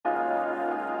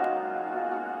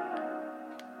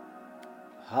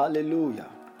Hallelujah.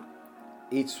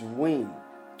 It's win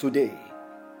today.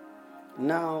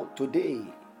 Now, today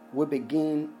we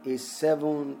begin a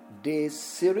 7-day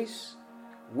series,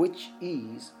 which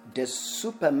is the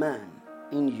Superman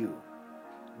in you.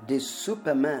 The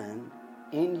Superman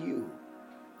in you.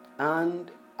 And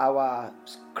our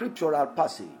scriptural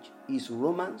passage is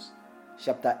Romans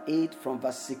chapter 8 from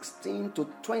verse 16 to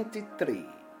 23.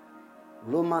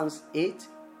 Romans 8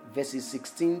 verses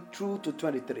 16 through to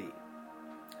 23.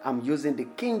 I'm using the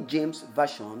King James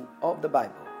Version of the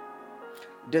Bible.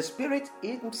 The Spirit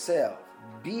Himself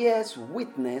bears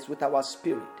witness with our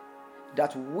spirit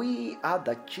that we are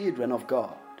the children of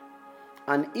God.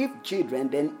 And if children,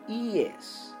 then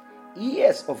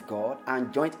heirs of God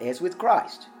and joint heirs with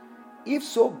Christ. If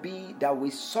so be that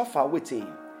we suffer with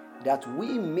Him, that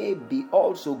we may be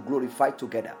also glorified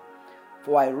together.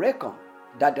 For I reckon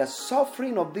that the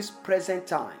suffering of this present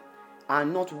time are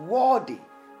not worthy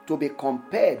to be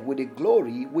compared with the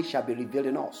glory which shall be revealed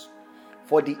in us.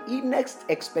 For the earnest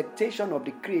expectation of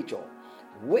the creature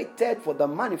waited for the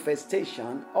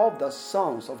manifestation of the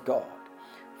sons of God.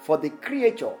 For the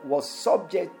creature was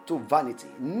subject to vanity,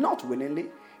 not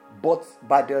willingly, but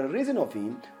by the reason of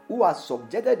Him who has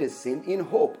subjected the same in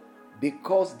hope,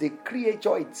 because the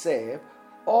creature itself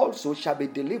also shall be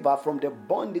delivered from the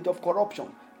bondage of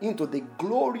corruption into the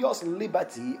glorious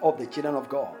liberty of the children of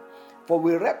God. For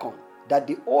we reckon that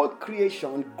the whole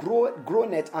creation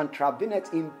groaneth and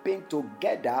travaileth in pain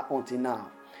together until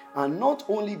now. And not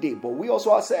only they, but we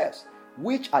also ourselves,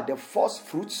 which are the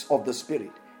firstfruits of the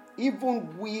Spirit, even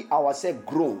we ourselves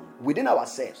groan within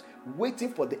ourselves,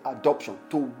 waiting for the adoption,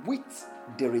 to wit,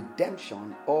 the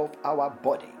redemption of our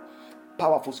body.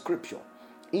 Powerful scripture.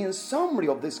 In summary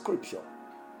of the scripture,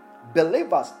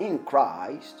 believers in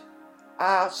Christ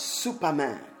are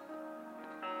Superman.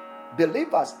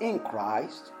 Believers in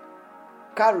Christ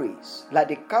carries like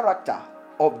the character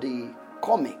of the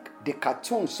comic, the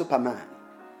cartoon Superman.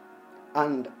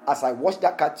 And as I watch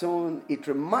that cartoon, it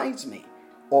reminds me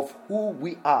of who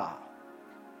we are.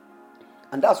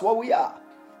 And that's what we are.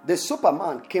 The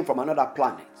Superman came from another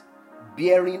planet,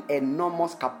 bearing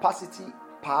enormous capacity,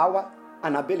 power,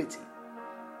 and ability.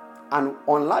 And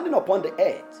on landing upon the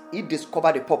earth, he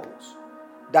discovered a purpose.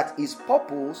 That his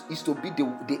purpose is to be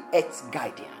the earth's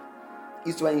guardian.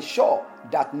 Is to ensure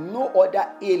that no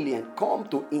other alien come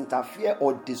to interfere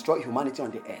or destroy humanity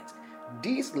on the earth.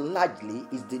 This largely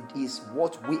is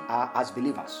what we are as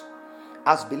believers.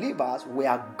 As believers, we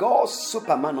are God's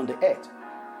Superman on the earth.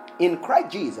 In Christ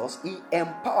Jesus, He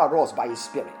empowers us by His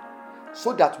Spirit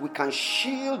so that we can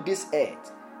shield this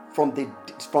earth from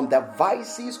the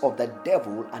vices of the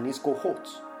devil and his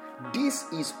cohorts.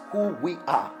 This is who we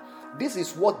are. This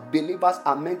is what believers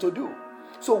are meant to do.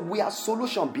 So we are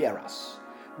solution bearers.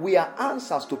 We are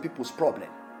answers to people's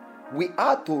problems. We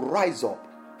are to rise up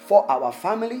for our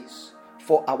families,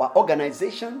 for our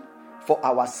organization, for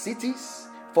our cities,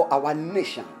 for our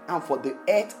nation, and for the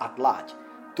earth at large,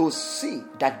 to see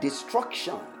that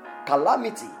destruction,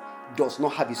 calamity does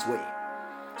not have its way.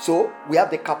 So we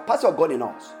have the capacity of God in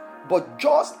us. But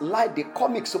just like the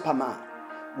comic Superman,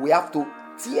 we have to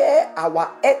tear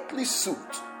our earthly suit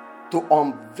to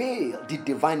unveil the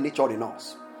divine nature in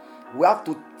us. We have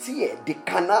to tear the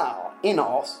canal in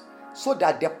us so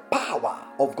that the power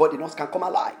of God in us can come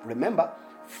alive. Remember,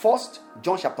 1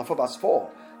 John chapter 4 verse 4,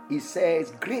 it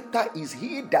says, greater is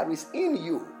He that is in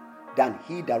you than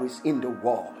he that is in the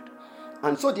world.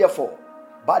 And so therefore,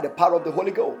 by the power of the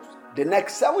Holy Ghost, the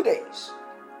next 7 days,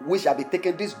 we shall be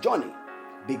taking this journey,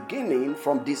 beginning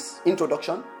from this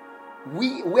introduction,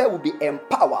 where we'll be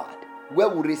empowered, where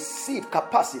we receive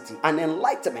capacity and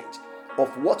enlightenment of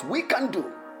what we can do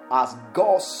as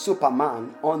God's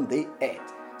Superman on the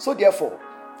earth. So therefore,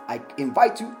 I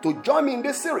invite you to join me in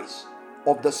this series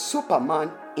of the Superman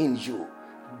in you.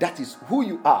 That is who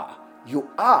you are. You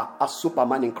are a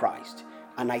Superman in Christ.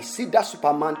 And I see that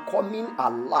Superman coming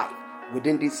alive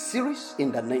within this series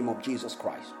in the name of Jesus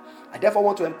Christ. I therefore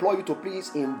want to implore you to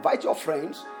please invite your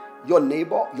friends, your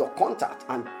neighbor, your contact,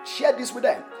 and share this with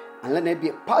them. And let them be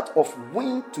a part of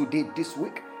Win Today this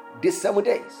week, these 7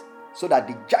 days, so that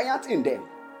the giant in them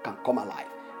can come alive.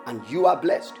 And you are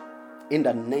blessed in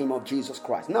the name of Jesus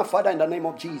Christ. Now, Father, in the name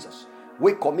of Jesus,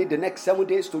 we commit the next 7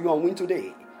 days to you on Win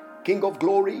Today. King of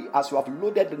glory, as you have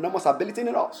loaded the enormous ability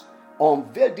in us,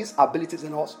 unveil these abilities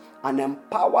in us and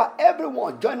empower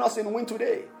everyone. Join us in Win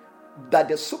Today, that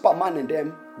the Superman in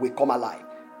them will come alive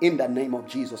in the name of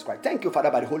Jesus Christ. Thank you, Father,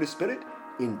 by the Holy Spirit.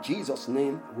 In Jesus'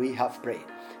 name we have prayed.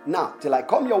 Now, till I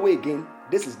come your way again,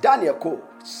 this is Daniel Cole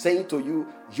saying to you,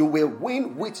 you will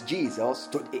win with Jesus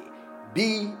today.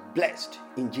 Be blessed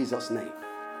in Jesus' name.